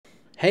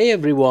Hey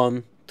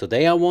everyone,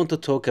 today I want to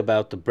talk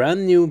about the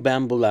brand new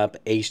Bambu Lab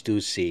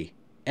H2C.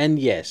 And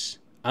yes,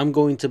 I'm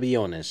going to be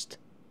honest,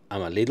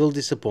 I'm a little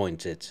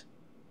disappointed.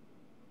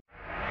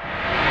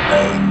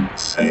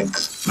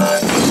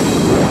 969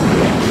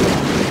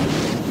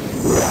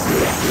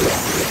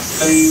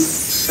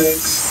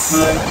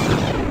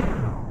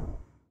 869.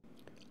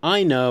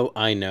 I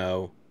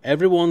know,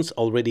 everyone's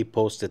already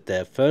posted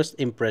their first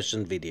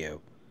impression video.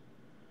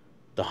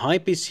 The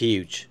hype is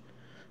huge,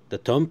 the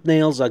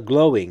thumbnails are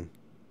glowing,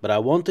 but I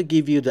want to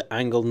give you the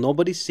angle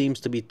nobody seems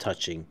to be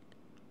touching.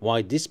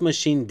 Why this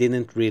machine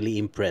didn't really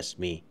impress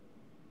me.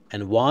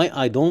 And why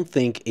I don't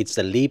think it's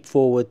the leap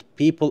forward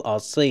people are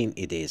saying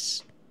it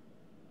is.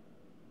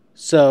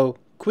 So,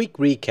 quick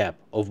recap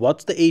of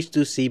what the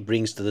H2C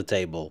brings to the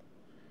table.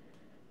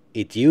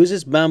 It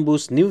uses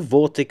Bambu's new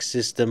vortex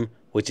system,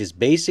 which is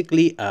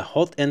basically a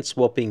hot end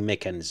swapping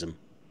mechanism.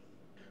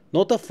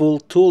 Not a full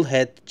tool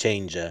head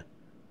changer,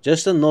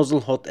 just a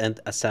nozzle hot end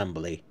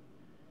assembly.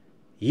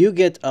 You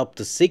get up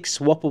to 6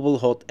 swappable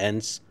hot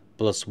ends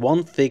plus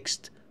 1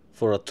 fixed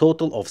for a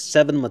total of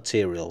 7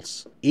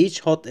 materials. Each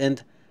hot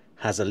end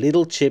has a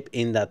little chip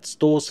in that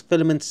stores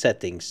filament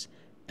settings,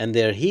 and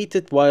they are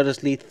heated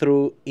wirelessly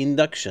through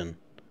induction.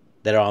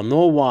 There are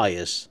no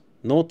wires,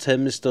 no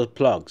thermistor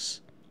plugs.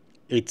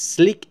 It's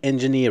slick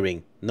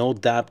engineering, no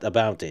doubt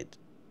about it.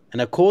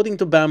 And according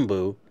to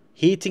Bambu,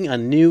 heating a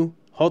new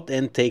hot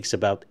end takes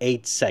about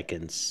 8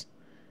 seconds.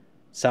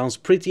 Sounds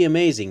pretty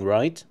amazing,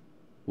 right?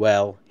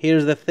 Well,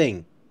 here's the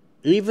thing.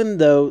 Even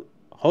though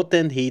hot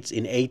end heats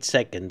in 8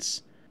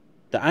 seconds,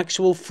 the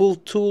actual full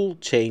tool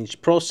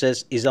change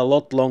process is a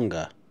lot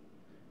longer.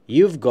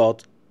 You've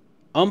got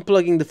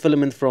unplugging the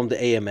filament from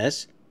the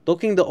AMS,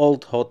 docking the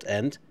old hot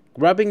end,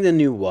 grabbing the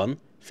new one,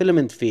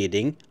 filament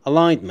feeding,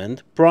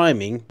 alignment,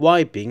 priming,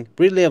 wiping,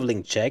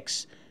 releveling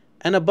checks,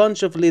 and a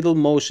bunch of little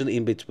motion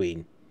in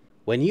between.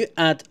 When you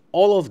add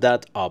all of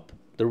that up,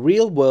 the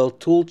real world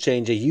tool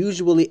changer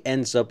usually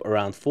ends up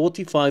around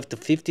 45 to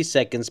 50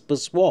 seconds per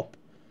swap.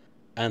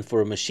 And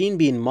for a machine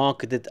being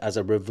marketed as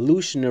a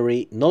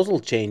revolutionary nozzle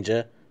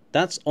changer,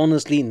 that's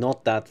honestly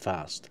not that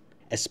fast.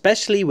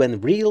 Especially when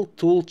real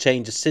tool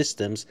changer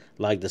systems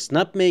like the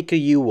Snapmaker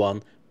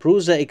U1,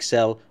 Prusa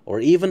XL,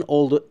 or even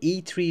older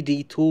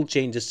E3D tool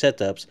changer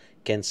setups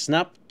can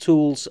snap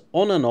tools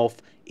on and off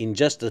in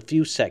just a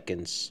few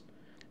seconds.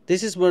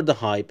 This is where the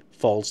hype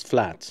falls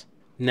flat.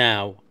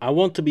 Now, I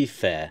want to be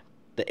fair.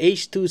 The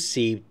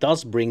H2C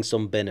does bring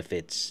some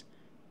benefits.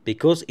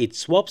 Because it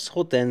swaps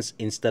hot ends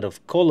instead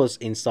of colors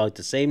inside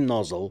the same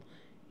nozzle,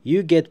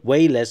 you get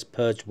way less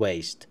purge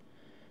waste.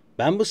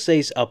 Bambu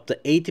says up to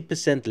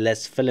 80%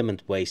 less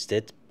filament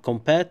wasted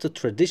compared to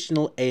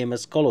traditional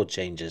AMS color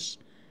changes.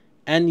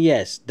 And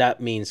yes,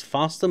 that means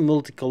faster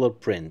multicolor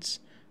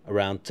prints,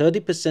 around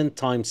 30%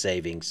 time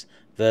savings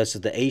versus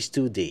the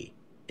H2D,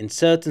 in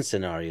certain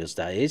scenarios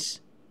that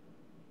is.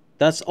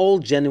 That's all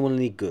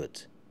genuinely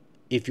good.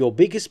 If your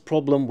biggest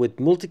problem with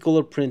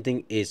multicolor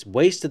printing is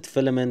wasted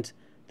filament,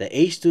 the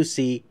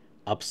H2C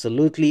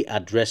absolutely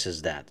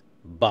addresses that.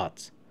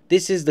 But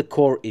this is the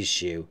core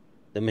issue.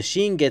 The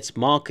machine gets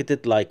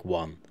marketed like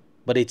one,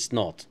 but it's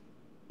not.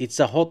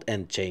 It's a hot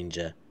end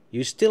changer.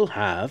 You still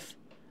have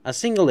a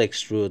single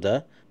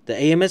extruder, the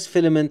AMS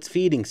filament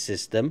feeding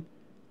system,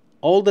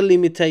 all the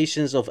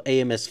limitations of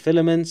AMS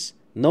filaments,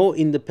 no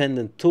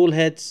independent tool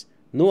heads,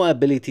 no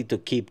ability to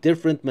keep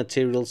different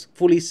materials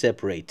fully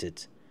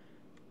separated.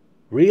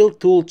 Real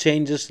tool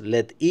changers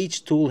let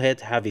each tool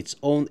head have its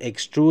own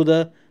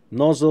extruder,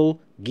 nozzle,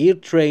 gear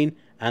train,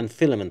 and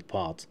filament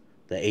part.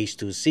 The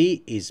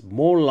H2C is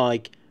more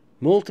like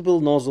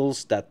multiple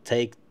nozzles that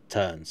take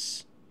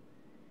turns.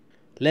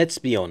 Let's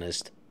be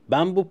honest,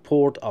 Bambu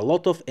poured a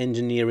lot of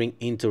engineering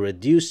into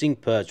reducing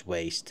purge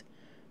waste.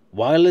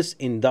 Wireless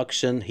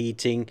induction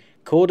heating,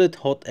 coded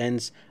hot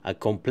ends, a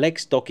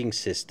complex docking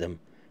system,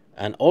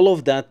 and all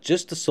of that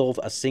just to solve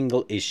a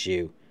single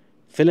issue: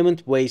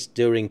 filament waste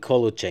during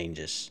color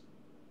changes.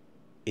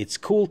 It's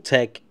cool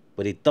tech,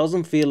 but it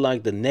doesn't feel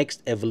like the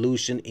next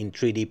evolution in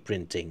 3D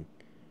printing.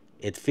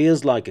 It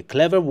feels like a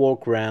clever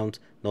workaround,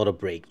 not a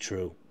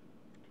breakthrough.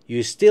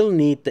 You still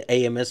need the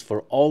AMS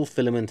for all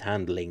filament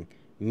handling,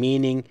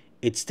 meaning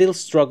it still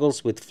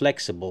struggles with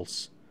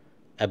flexibles.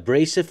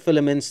 Abrasive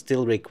filaments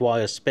still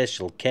require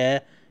special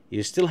care,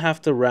 you still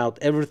have to route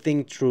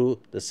everything through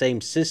the same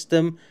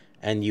system,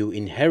 and you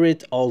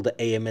inherit all the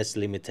AMS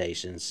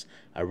limitations.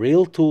 A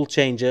real tool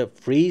changer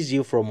frees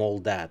you from all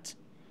that.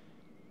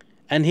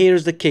 And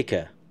here's the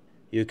kicker.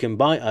 You can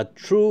buy a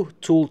true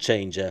tool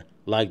changer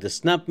like the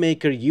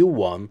Snapmaker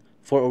U1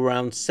 for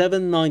around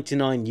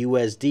 $7.99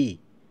 USD.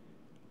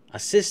 A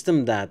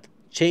system that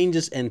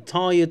changes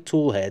entire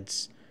tool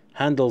heads,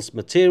 handles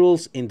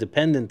materials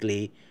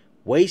independently,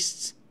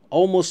 wastes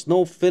almost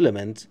no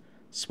filament,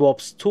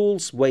 swaps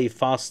tools way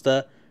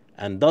faster,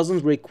 and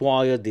doesn't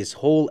require this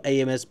whole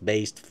AMS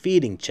based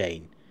feeding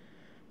chain.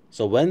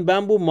 So when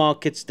Bambu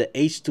markets the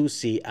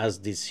H2C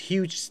as this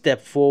huge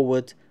step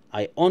forward,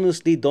 I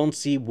honestly don't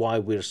see why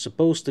we're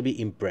supposed to be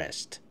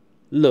impressed.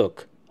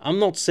 Look, I'm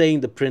not saying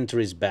the printer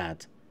is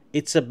bad.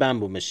 It's a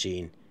Bambu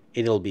machine.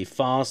 It'll be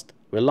fast,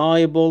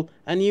 reliable,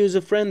 and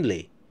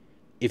user-friendly.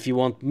 If you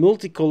want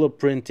multicolor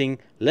printing,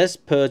 less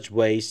purge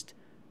waste,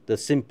 the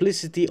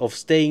simplicity of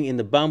staying in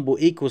the Bambu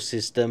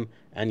ecosystem,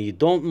 and you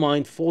don't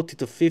mind 40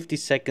 to 50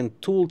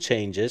 second tool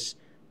changes,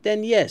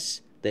 then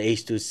yes, the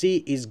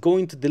H2C is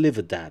going to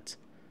deliver that.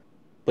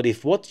 But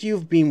if what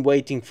you've been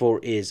waiting for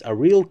is a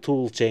real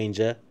tool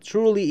changer,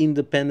 truly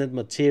independent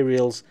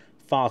materials,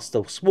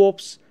 faster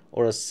swaps,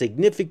 or a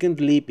significant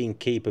leap in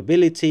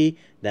capability,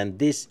 then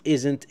this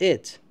isn't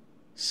it.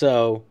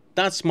 So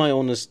that's my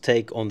honest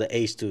take on the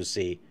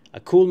H2C. A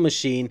cool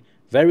machine,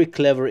 very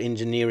clever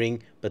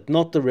engineering, but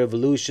not the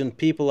revolution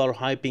people are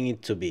hyping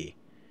it to be.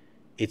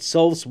 It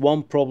solves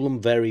one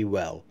problem very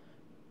well,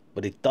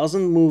 but it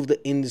doesn't move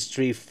the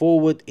industry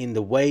forward in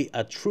the way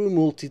a true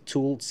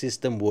multi-tool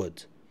system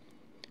would.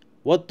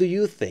 What do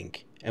you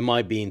think? Am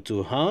I being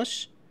too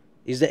harsh?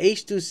 Is the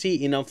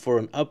H2C enough for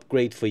an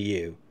upgrade for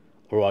you?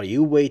 Or are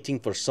you waiting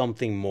for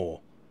something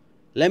more?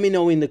 Let me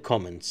know in the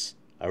comments.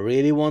 I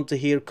really want to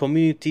hear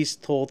community's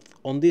thoughts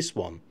on this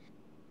one.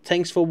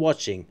 Thanks for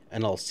watching,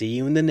 and I'll see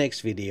you in the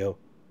next video.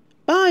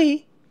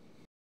 Bye!